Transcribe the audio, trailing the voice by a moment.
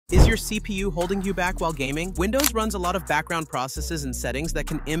Is your CPU holding you back while gaming? Windows runs a lot of background processes and settings that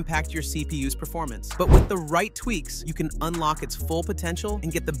can impact your CPU's performance. But with the right tweaks, you can unlock its full potential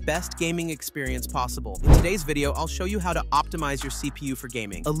and get the best gaming experience possible. In today's video, I'll show you how to optimize your CPU for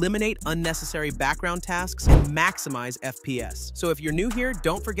gaming, eliminate unnecessary background tasks, and maximize FPS. So if you're new here,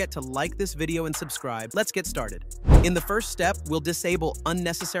 don't forget to like this video and subscribe. Let's get started. In the first step, we'll disable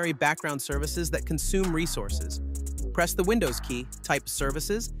unnecessary background services that consume resources. Press the Windows key, type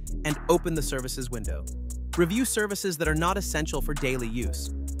Services, and open the Services window. Review services that are not essential for daily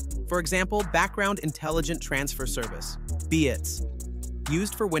use. For example, Background Intelligent Transfer Service, BITS,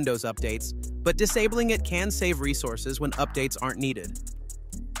 used for Windows updates, but disabling it can save resources when updates aren't needed.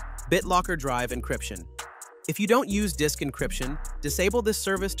 BitLocker Drive Encryption. If you don't use disk encryption, disable this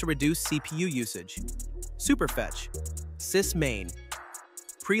service to reduce CPU usage. Superfetch, sysmain.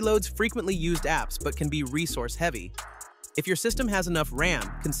 Preloads frequently used apps but can be resource heavy. If your system has enough RAM,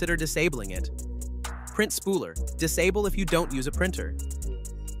 consider disabling it. Print Spooler. Disable if you don't use a printer.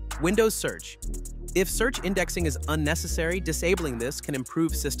 Windows Search. If search indexing is unnecessary, disabling this can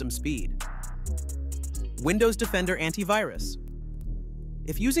improve system speed. Windows Defender Antivirus.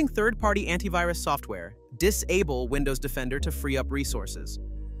 If using third-party antivirus software, disable Windows Defender to free up resources.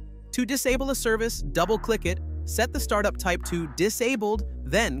 To disable a service, double-click it, set the startup type to Disabled,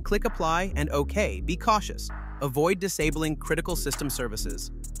 then click Apply and OK. Be cautious. Avoid disabling critical system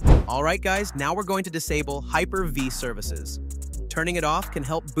services. Alright guys, now we're going to disable Hyper-V services. Turning it off can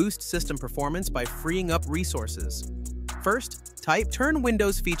help boost system performance by freeing up resources. First, type Turn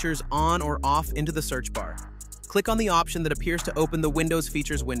Windows Features on or off into the search bar. Click on the option that appears to open the Windows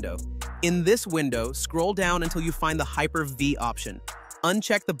Features window. In this window, scroll down until you find the Hyper-V option.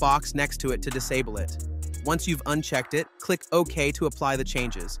 Uncheck the box next to it to disable it. Once you've unchecked it, click OK to apply the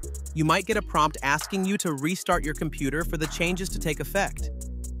changes. You might get a prompt asking you to restart your computer for the changes to take effect.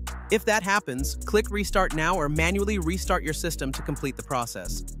 If that happens, click Restart Now or manually restart your system to complete the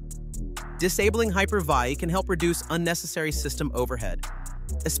process. Disabling Hyper-V can help reduce unnecessary system overhead,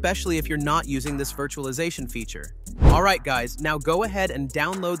 especially if you're not using this virtualization feature. Alright guys, now go ahead and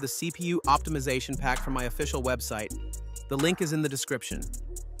download the CPU optimization pack from my official website. The link is in the description.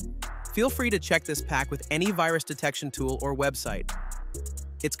 Feel free to check this pack with any virus detection tool or website.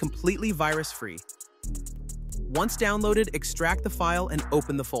 It's completely virus-free. Once downloaded, extract the file and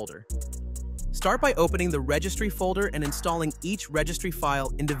open the folder. Start by opening the registry folder and installing each registry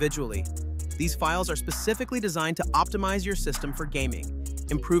file individually. These files are specifically designed to optimize your system for gaming,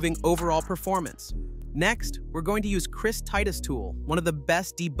 improving overall performance. Next, we're going to use Stutters tool, one of the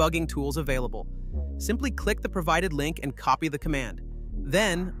best debugging tools available. Simply click the provided link and copy the command.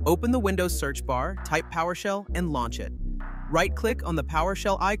 Then, open the Windows search bar, type PowerShell, and launch it. Right-click on the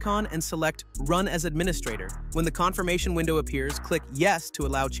PowerShell icon and select Run as Administrator. When the confirmation window appears, click Yes to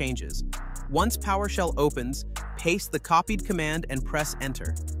allow changes. Once PowerShell opens, paste the copied command and press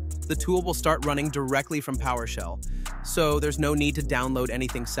Enter. The tool will start running directly from PowerShell, so there's no need to download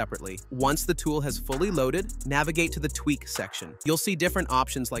anything separately. Once the tool has fully loaded, navigate to the Tweak section. You'll see different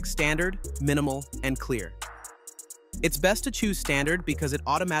options like Standard, Minimal, and Clear. It's best to choose Standard because it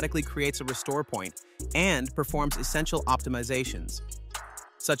automatically creates a restore point and performs essential optimizations,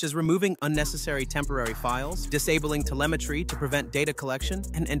 such as removing unnecessary temporary files, disabling telemetry to prevent data collection,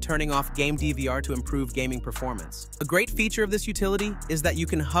 and turning off game DVR to improve gaming performance. A great feature of this utility is that you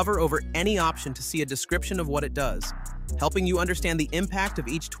can hover over any option to see a description of what it does, helping you understand the impact of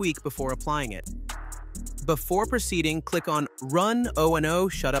each tweak before applying it. Before proceeding, click on Run O&O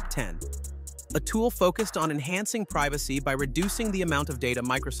Shutup 10. A tool focused on enhancing privacy by reducing the amount of data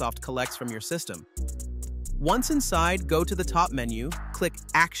Microsoft collects from your system. Once inside, go to the top menu, click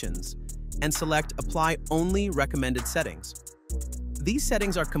Actions, and select Apply Only Recommended Settings. These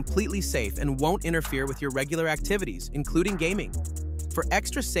settings are completely safe and won't interfere with your regular activities, including gaming. For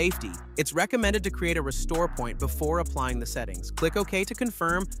extra safety, it's recommended to create a restore point before applying the settings. Click OK to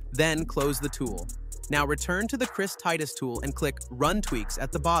confirm, then close the tool. Now return to the Stutters tool and click Run Tweaks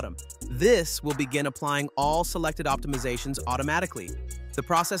at the bottom. This will begin applying all selected optimizations automatically. The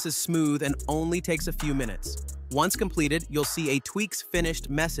process is smooth and only takes a few minutes. Once completed, you'll see a Tweaks Finished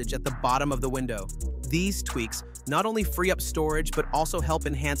message at the bottom of the window. These tweaks not only free up storage but also help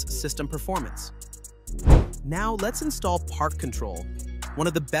enhance system performance. Now let's install Park Control, one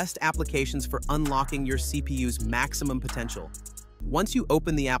of the best applications for unlocking your CPU's maximum potential. Once you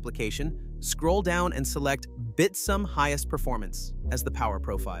open the application, scroll down and select Bitsum Highest Performance as the power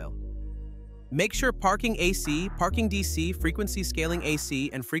profile. Make sure Parking AC, Parking DC, Frequency Scaling AC,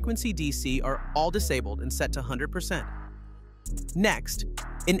 and Frequency DC are all disabled and set to 100%. Next,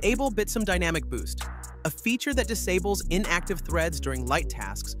 enable Bitsum Dynamic Boost. a feature that disables inactive threads during light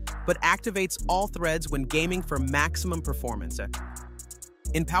tasks, but activates all threads when gaming for maximum performance.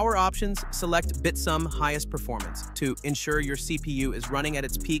 In Power Options, select BitSum Highest Performance to ensure your CPU is running at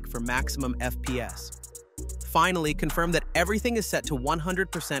its peak for maximum FPS. Finally, confirm that everything is set to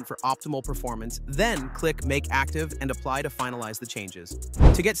 100% for optimal performance, then click Make Active and apply to finalize the changes.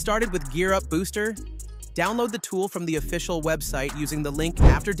 To get started with Gear Up Booster, download the tool from the official website using the link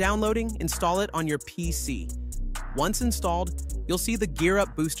after downloading. Install it on your PC. Once installed, you'll see the Gear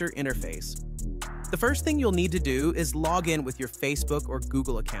Up Booster interface. The first thing you'll need to do is log in with your Facebook or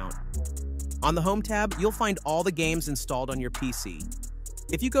Google account. On the Home tab, you'll find all the games installed on your PC.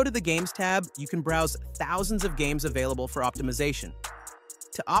 If you go to the Games tab, you can browse thousands of games available for optimization.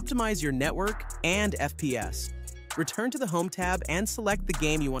 To optimize your network and FPS, return to the Home tab and select the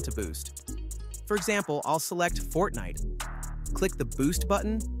game you want to boost. For example, I'll select Fortnite. Click the Boost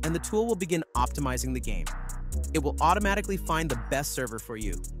button, and the tool will begin optimizing the game. It will automatically find the best server for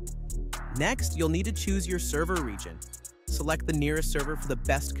you. Next, you'll need to choose your server region. Select the nearest server for the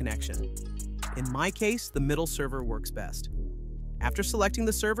best connection. In my case, the middle server works best. After selecting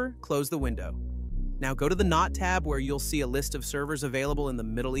the server, close the window. Now go to the Not tab where you'll see a list of servers available in the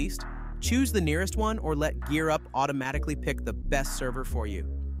Middle East. Choose the nearest one or let Gear Up automatically pick the best server for you.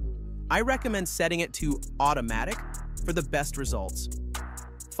 I recommend setting it to Automatic for the best results.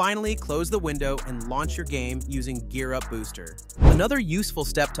 Finally, close the window and launch your game using Gear Up Booster. Another useful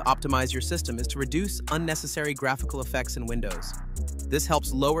step to optimize your system is to reduce unnecessary graphical effects in Windows. This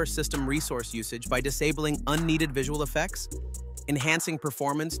helps lower system resource usage by disabling unneeded visual effects, enhancing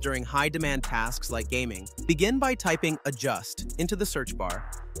performance during high-demand tasks like gaming. Begin by typing Adjust into the search bar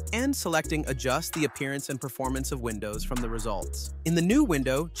and selecting Adjust the appearance and performance of Windows from the results. In the new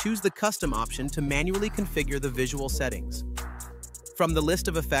window, choose the Custom option to manually configure the visual settings. From the list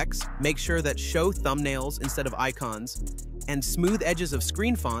of effects, make sure that Show Thumbnails instead of icons and Smooth Edges of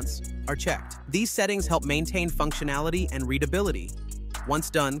Screen Fonts are checked. These settings help maintain functionality and readability. Once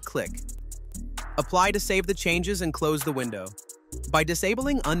done, click Apply to save the changes and close the window. By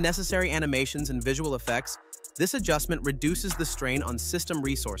disabling unnecessary animations and visual effects, this adjustment reduces the strain on system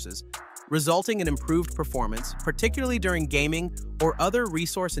resources, resulting in improved performance, particularly during gaming or other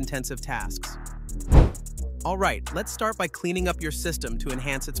resource-intensive tasks. Alright, let's start by cleaning up your system to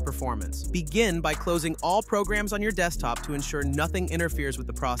enhance its performance. Begin by closing all programs on your desktop to ensure nothing interferes with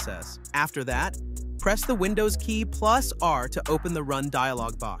the process. After that, press the Windows key plus R to open the Run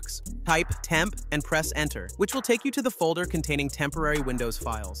dialog box. Type temp and press Enter, which will take you to the folder containing temporary Windows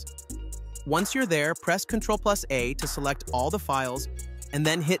files. Once you're there, press Ctrl+A to select all the files, and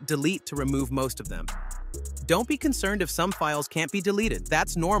then hit Delete to remove most of them. Don't be concerned if some files can't be deleted.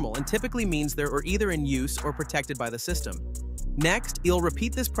 That's normal and typically means they're either in use or protected by the system. Next, you'll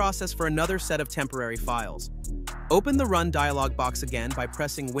repeat this process for another set of temporary files. Open the Run dialog box again by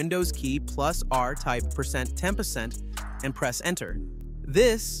pressing Windows key plus R, type %temp% and press Enter.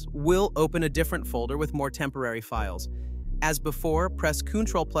 This will open a different folder with more temporary files. As before, press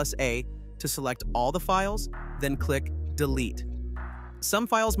Ctrl+A to select all the files, then click Delete. Some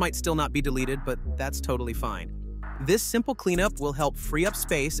files might still not be deleted, but that's totally fine. This simple cleanup will help free up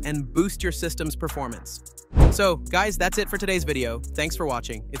space and boost your system's performance. So, guys, that's it for today's video. Thanks for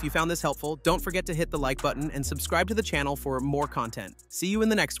watching. If you found this helpful, don't forget to hit the like button and subscribe to the channel for more content. See you in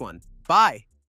the next one. Bye!